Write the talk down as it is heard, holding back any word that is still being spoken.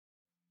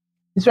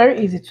It's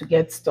very easy to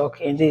get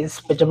stuck in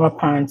these pajama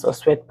pants or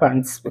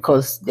sweatpants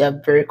because they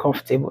are very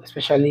comfortable,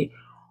 especially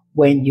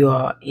when you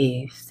are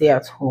a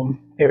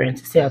stay-at-home parent,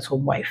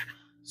 stay-at-home wife.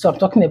 So I'm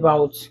talking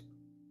about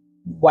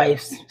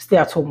wives,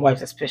 stay-at-home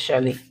wives,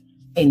 especially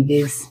in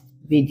this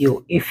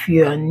video. If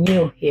you are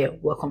new here,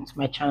 welcome to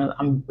my channel.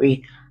 I'm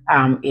Brie.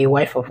 I'm a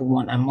wife of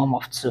one and mom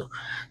of two.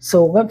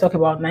 So we're going to talk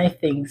about 9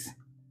 things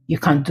you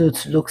can do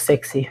to look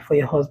sexy for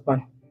your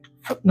husband.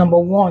 Number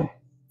one,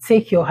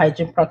 take your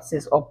hygiene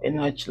practices up a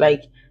notch.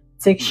 Like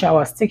take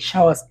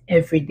showers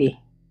every day.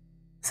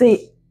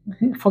 See,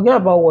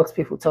 forget about what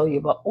people tell you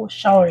about, oh,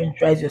 showering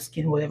dries your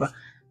skin, whatever.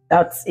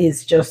 That's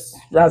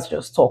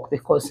just talk,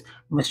 because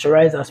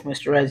moisturizers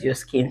moisturize your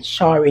skin,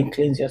 showering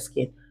cleans your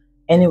skin.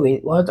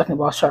 Anyway, we're not talking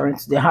about showering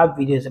today. I have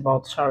videos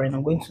about showering.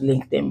 I'm going to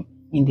link them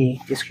in the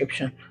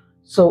description.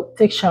 So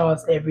take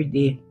showers every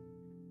day.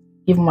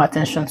 Give more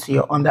attention to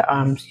your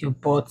underarms, your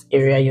butt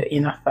area, your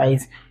inner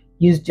thighs.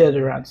 Use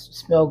deodorant,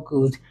 smell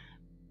good.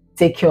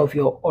 Take care of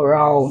your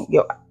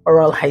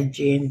oral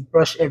hygiene.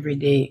 Brush every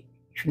day.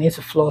 If you need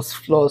to floss,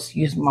 floss.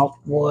 Use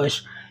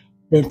mouthwash.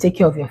 Then take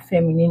care of your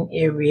feminine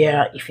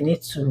area. If you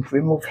need to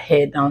remove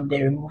hair down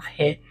there, remove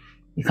hair.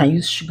 You can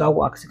use sugar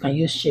wax. You can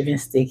use shaving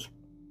stick.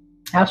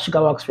 I have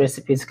sugar wax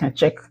recipes. You can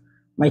check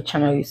my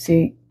channel. You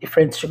see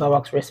different sugar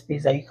wax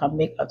recipes that you can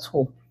make at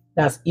home.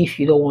 That's if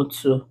you don't want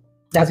to.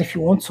 That's if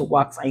you want to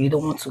wax and you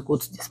don't want to go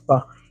to the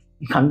spa.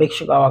 You can make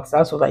sugar wax.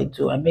 That's what I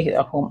do. I make it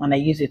at home and I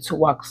use it to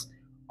wax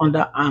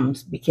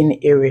underarms, bikini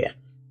area.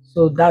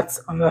 So that's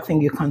another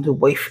thing you can do.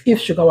 But if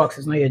sugar wax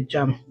is not your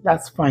jam,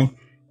 that's fine.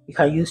 You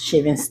can use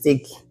shaving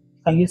stick.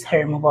 You can use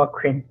hair removal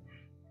cream.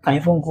 You can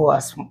even go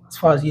as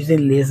far as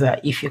using laser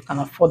if you can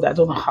afford that. I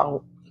don't know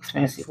how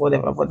expensive,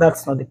 whatever, but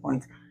that's not the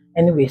point.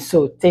 Anyway,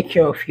 so take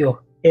care of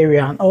your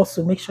area and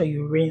also make sure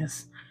you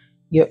rinse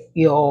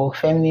your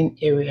feminine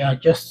area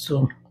just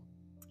to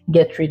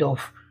get rid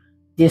of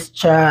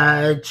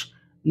discharge,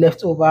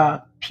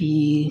 leftover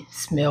pee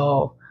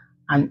smell,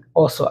 and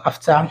also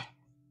after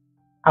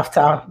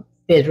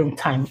bedroom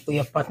time with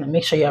your partner,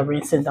 make sure you're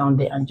rinsing down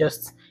there and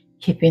just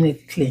keeping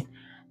it clean.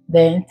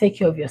 Then take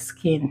care of your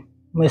skin,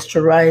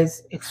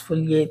 moisturize,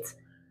 exfoliate.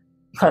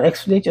 You can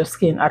exfoliate your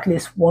skin at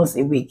least once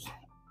a week.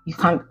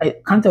 I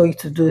can't tell you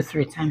to do it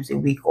 3 times a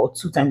week or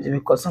 2 times a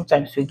week, because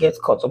sometimes you get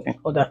caught up in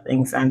other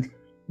things and you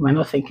might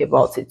not think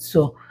about it.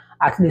 So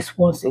at least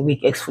once a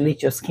week,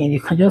 exfoliate your skin. You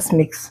can just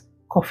mix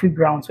coffee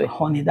grounds with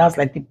honey. That's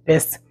like the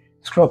best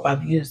scrub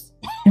I've used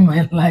in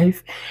my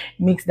life.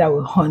 Mix that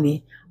with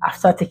honey.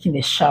 After taking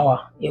a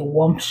shower, a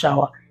warm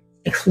shower,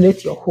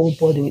 exfoliate your whole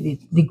body with it.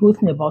 The good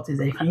thing about it is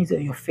that you can use it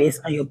on your face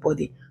and your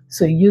body.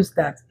 So use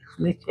that,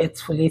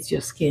 exfoliate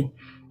your skin,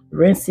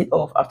 rinse it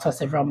off after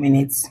several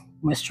minutes,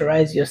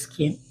 moisturize your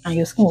skin, and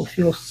your skin will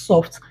feel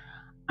soft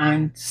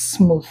and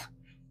smooth.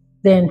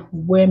 Then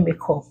wear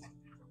makeup.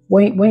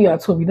 When you're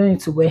at home, you don't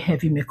need to wear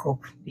heavy makeup.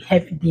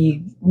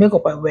 The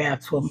makeup I wear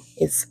at home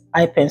is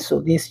eye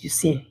pencil, this you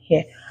see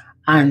here,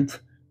 and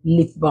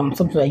lip balm.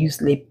 Sometimes I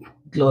use lip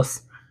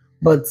gloss.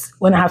 But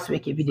when I have to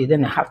make a video,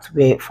 then I have to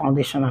wear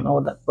foundation and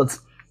all that. But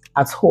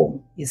at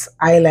home, it's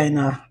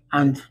eyeliner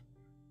and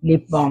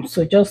lip balm.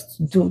 So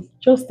just do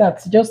just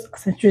that. Just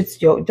accentuates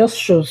just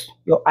shows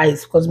your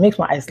eyes, because it makes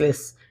my eyes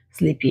less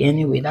sleepy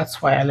anyway.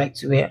 That's why I like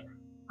to wear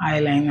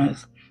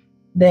eyeliners.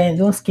 Then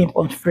don't skimp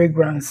on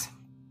fragrance.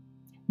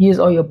 Use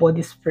all your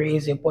body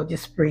sprays, your body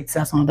spritz.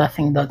 That's another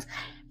thing that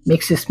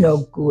makes you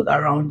smell good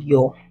around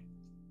your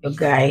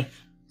guy.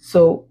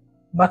 So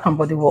Bath and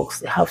Body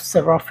Works, they have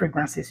several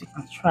fragrances you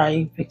can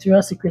try.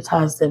 Victoria's Secret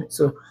has them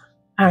too.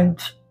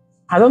 And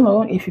I don't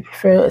know if you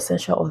prefer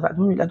essential oils. I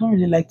don't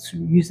really like to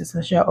use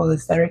essential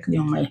oils directly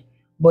on my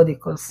body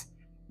because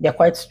they're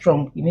quite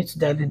strong. You need to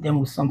dilute them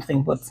with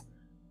something. But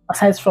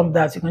aside from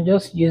that, you can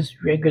just use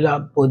regular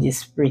body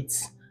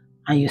spritz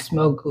and you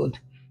smell good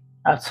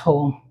at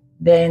home.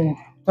 Then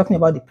talking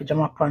about the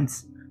pajama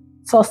pants,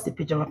 toss the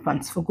pajama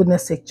pants, for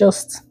goodness sake.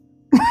 Just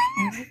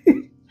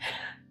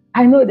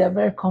I know they're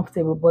very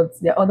comfortable, but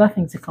there are other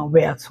things you can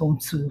wear at home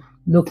to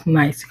look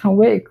nice. You can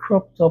wear a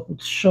crop top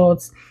with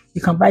shorts.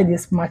 You can buy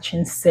these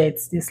matching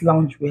sets, these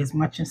lounge wears,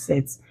 matching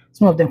sets.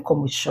 Some of them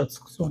come with shorts,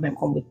 some of them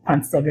come with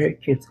pants. They're very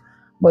cute.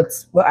 But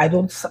well, I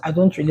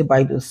don't really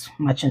buy those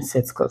matching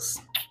sets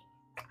because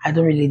I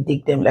don't really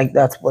dig them like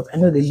that. But I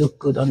know they look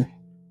good on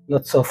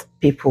lots of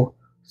people.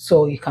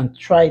 So you can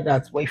try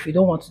that. But if you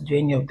don't want to do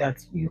any of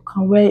that, you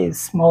can wear a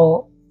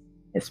small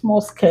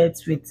skirt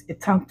with a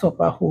tank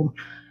top at home,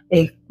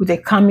 with a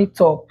cami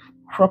top,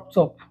 crop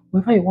top,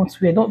 whatever you want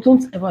to wear.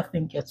 Don't ever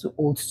think you're too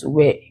old to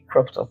wear a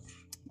crop top.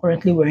 I'm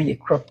currently wearing a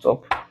crop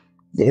top.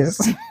 This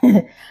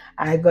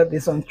I got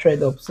this on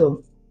thread up,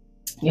 so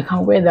you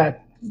can wear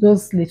that.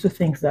 Those little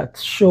things that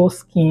show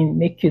skin,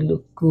 make you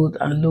look good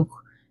and look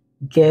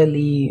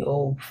girly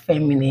or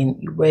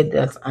feminine. You wear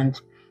that and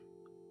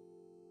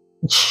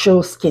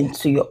show skin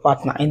to your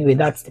partner. Anyway,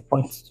 that's the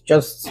point.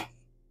 Just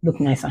look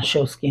nice and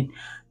show skin.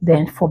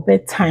 Then for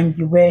bedtime,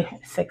 you wear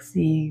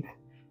sexy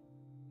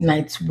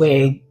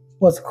nightwear.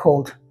 What's it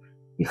called?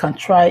 You can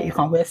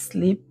wear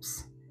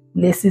slips.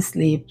 lacy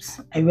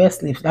sleeves. I wear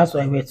sleeves. That's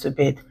what I wear to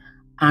bed.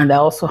 And I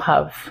also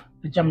have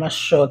pajama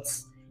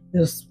shorts.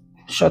 Those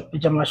short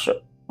pajama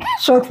shorts.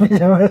 Short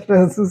pajama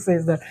shorts. Who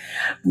says that?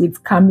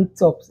 With cami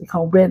tops. You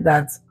can wear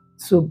that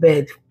to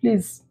bed.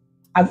 Please.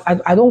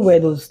 I don't wear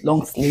those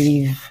long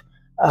sleeve.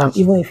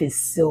 Even if it's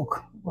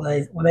silk,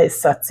 whether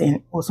it's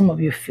satin, or some of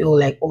you feel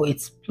like, oh,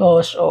 it's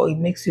plush, or it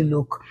makes you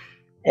look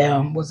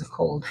what's it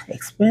called,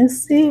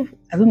 expensive.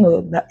 I don't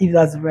know that if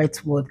that's the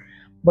right word,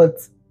 but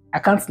I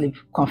can't sleep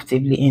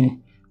comfortably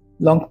in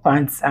long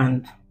pants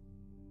and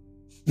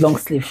long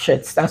sleeve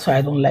shirts. That's why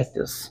I don't like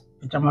those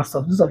pajama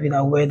stuff. Those of you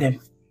that wear them,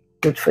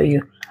 good for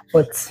you,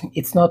 but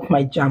it's not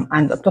my jam.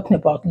 And I'm talking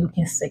about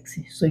looking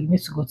sexy, so you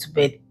need to go to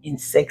bed in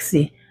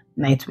sexy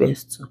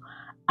nightwears too.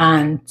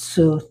 And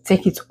to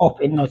take it up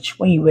a notch,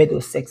 when you wear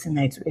those sexy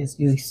nightwears,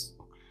 you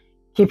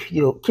keep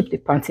the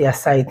panty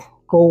aside,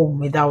 go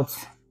without,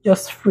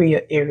 just free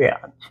your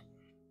area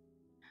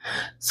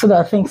so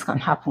that things can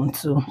happen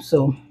too.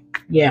 So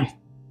yeah,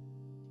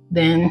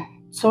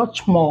 then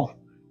touch more.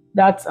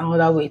 That's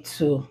another way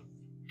to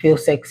feel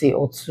sexy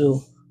or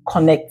to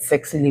connect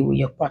sexily with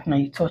your partner.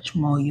 You touch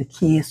more, you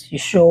kiss, you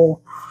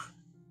show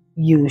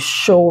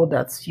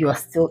that you are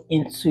still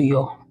into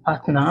your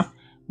partner.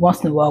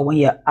 Once in a while, when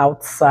you're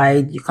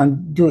outside, you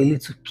can do a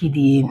little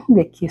PD,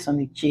 maybe a kiss on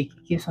the cheek,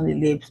 a kiss on the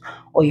lips,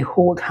 or you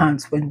hold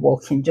hands when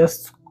walking.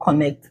 Just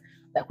connect.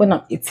 Like when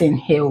I'm eating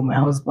here with my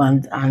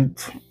husband and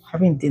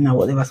having dinner,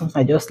 whatever, sometimes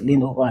I just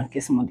lean over and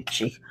kiss him on the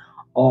cheek,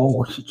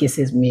 or he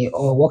kisses me,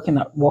 or walking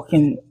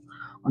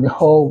on the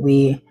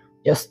hallway,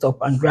 just stop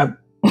and grab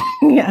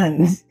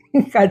and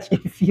catch a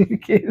few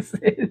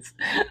kisses.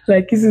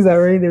 Like kisses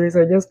are already there,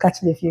 so just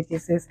catching a few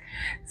kisses.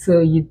 So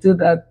you do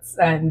that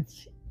and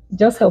it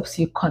just helps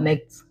you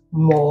connect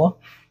more.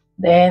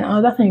 Then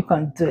another thing you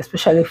can do,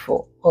 especially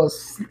for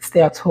us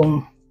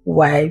stay-at-home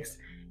wives,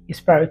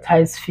 is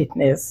prioritize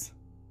fitness.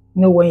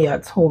 You know, when you're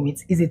at home,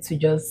 it's easy to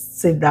just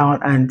sit down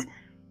and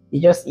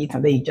you just eat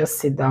and then you just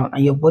sit down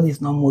and your body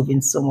is not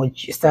moving so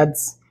much. You start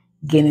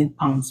gaining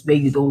pounds where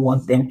you don't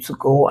want them to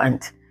go.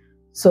 And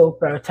so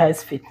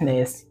prioritize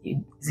fitness.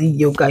 Is it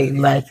yoga you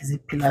like? Is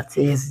it Pilates?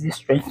 Is it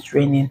strength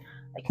training?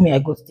 Like me, I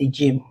go to the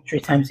gym 3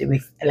 times a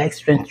week. I like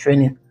strength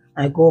training.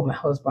 I go with my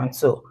husband.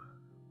 So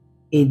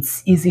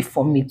it's easy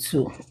for me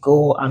to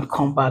go and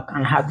come back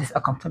and have this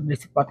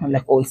accountability partner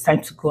like, oh, it's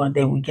time to go, and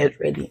then we get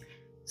ready.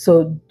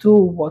 So do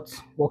what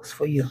works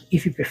for you.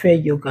 If you prefer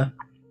yoga,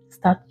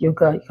 start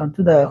yoga. You can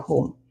do that at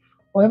home.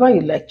 Whatever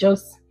you like,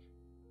 just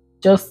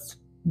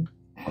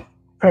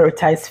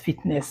prioritize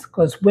fitness,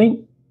 because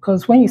when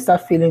you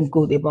start feeling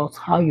good about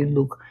how you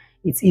look,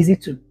 it's easy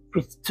to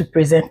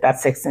present that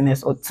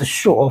sexiness or to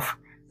show off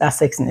that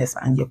sexiness,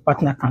 and your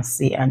partner can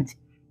see and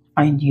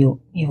find you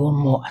even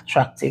more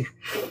attractive.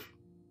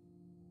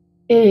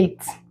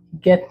 8,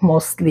 get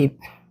more sleep.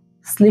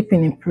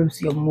 Sleeping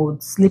improves your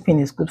mood. Sleeping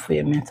is good for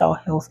your mental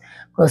health,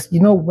 because you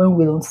know, when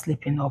we don't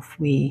sleep enough,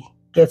 we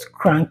get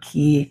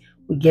cranky,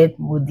 we get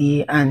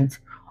moody, and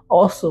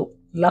also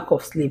lack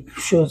of sleep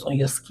shows on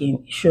your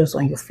skin, it shows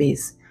on your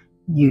face.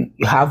 You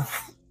have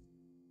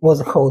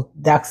what's it called,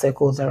 dark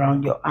circles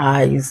around your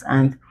eyes,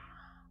 and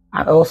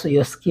also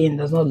your skin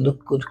does not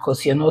look good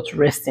because you're not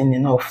resting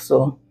enough.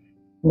 So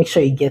make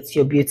sure you get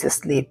your beauty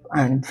sleep.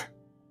 And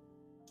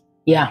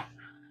yeah,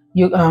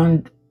 you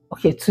and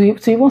okay, to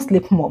even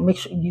sleep more, make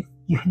sure you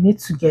need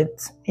to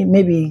get,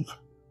 maybe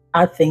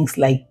add things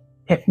like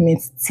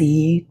peppermint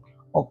tea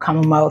or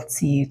chamomile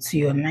tea to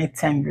your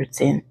nighttime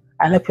routine.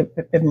 I like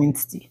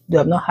peppermint tea,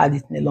 though I've not had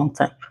it in a long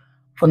time.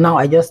 For now,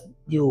 I just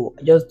do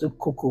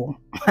cocoa.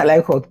 I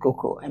like hot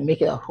cocoa. I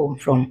make it at home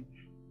from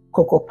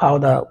cocoa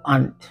powder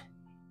and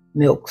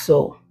milk.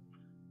 So,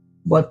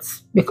 but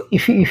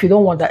if you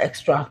don't want that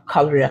extra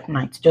calorie at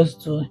night,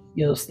 just do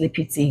your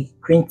sleepy tea,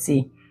 green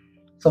tea.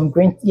 Some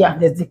green, yeah,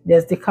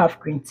 there's decaf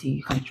green tea.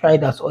 You can try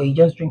that, or you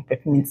just drink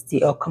peppermint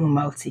tea or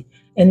chamomile tea.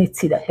 Any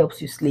tea that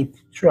helps you sleep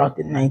throughout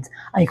the night.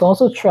 And you can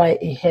also try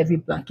a heavy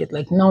blanket.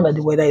 Like now that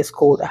the weather is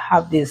cold, I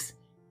have this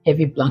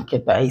heavy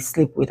blanket that I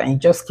sleep with, and it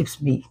just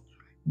keeps me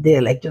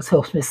there, like just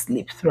helps me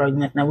sleep throughout the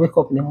night. And I wake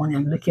up in the morning,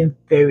 I'm looking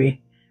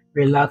very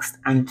relaxed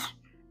and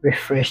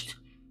refreshed.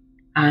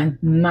 And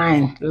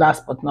 9,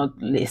 last but not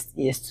least,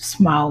 is to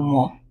smile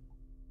more.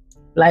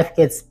 Life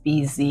gets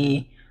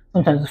busy.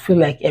 Sometimes we feel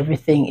like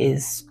everything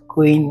is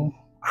going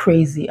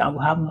crazy and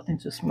we have nothing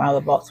to smile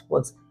about.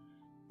 But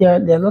there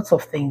are lots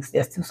of things.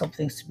 There's still some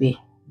things to be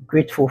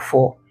grateful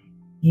for.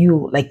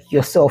 You, like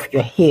yourself,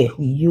 you're here.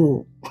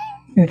 You're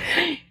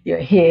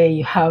here.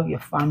 You have your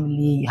family.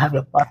 You have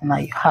your partner.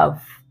 You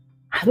have,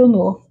 I don't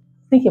know.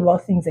 Think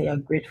about things that you're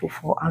grateful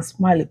for and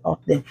smile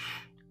about them.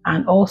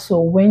 And also,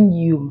 when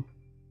you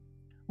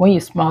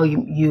smile,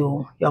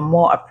 you're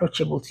more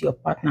approachable to your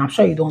partner. I'm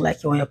sure you don't like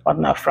it when your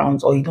partner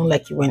frowns, or you don't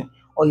like it when,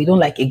 or you don't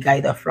like a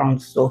guy that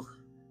frowns. So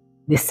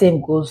the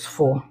same goes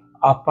for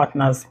our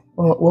partners.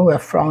 When we're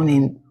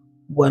frowning,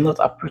 we're not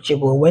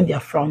approachable. When they're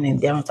frowning,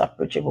 they're not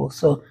approachable.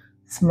 So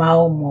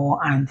smile more,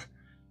 and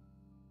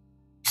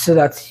so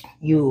that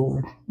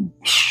you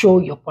show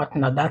your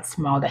partner that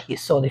smile that he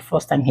saw the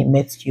first time he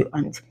met you,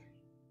 and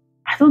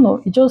I don't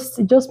know, it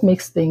just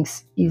makes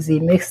things easy,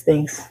 makes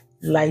things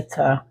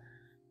lighter.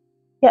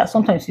 Yeah,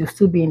 sometimes you'll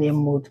still be in a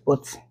mood,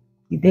 but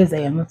the days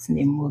that you're not in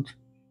a mood,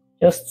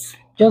 just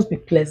be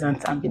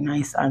pleasant and be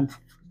nice and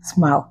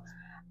smile.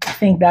 I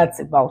think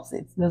that's about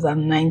it. Those are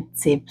 9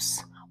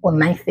 tips or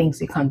 9 things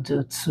you can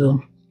do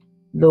to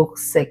look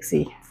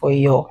sexy for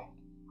your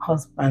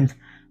husband.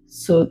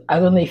 So I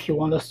don't know if you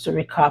want us to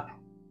recap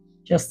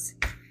just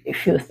a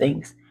few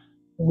things.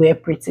 Wear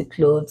pretty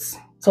clothes,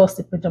 toss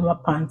the pajama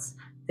pants,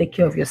 take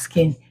care of your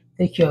skin,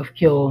 take care of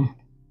your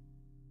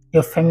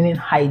feminine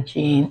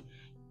hygiene,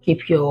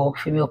 keep your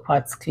female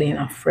parts clean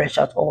and fresh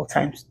at all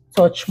times.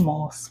 Touch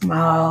more,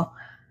 smile,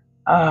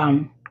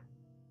 um,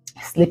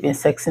 sleep in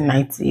sexy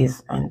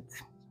nighties, and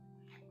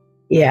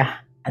yeah,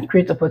 and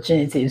create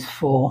opportunities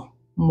for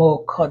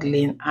more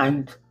cuddling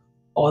and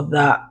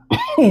other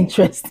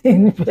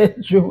interesting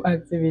bedroom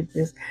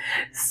activities.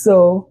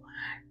 So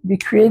be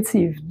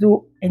creative,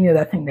 do any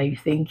other thing that you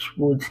think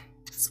would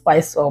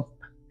spice up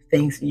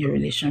things in your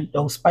relation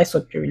or spice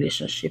up your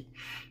relationship.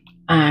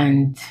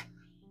 And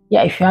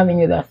yeah, if you have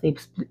any other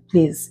tips,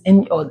 please,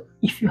 any or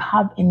if you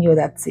have any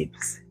other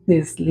tips,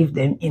 please leave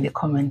them in the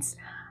comments.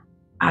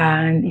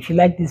 And if you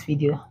like this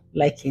video,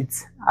 like it.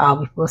 I'll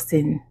be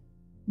posting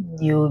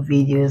new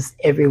videos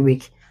every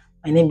week.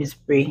 My name is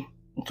Bray,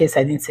 in case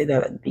I didn't say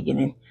that at the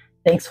beginning.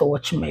 Thanks for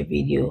watching my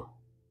video.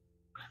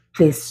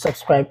 Please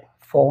subscribe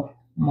for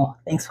more.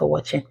 Thanks for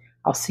watching.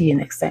 I'll see you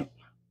next time.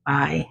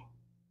 Bye.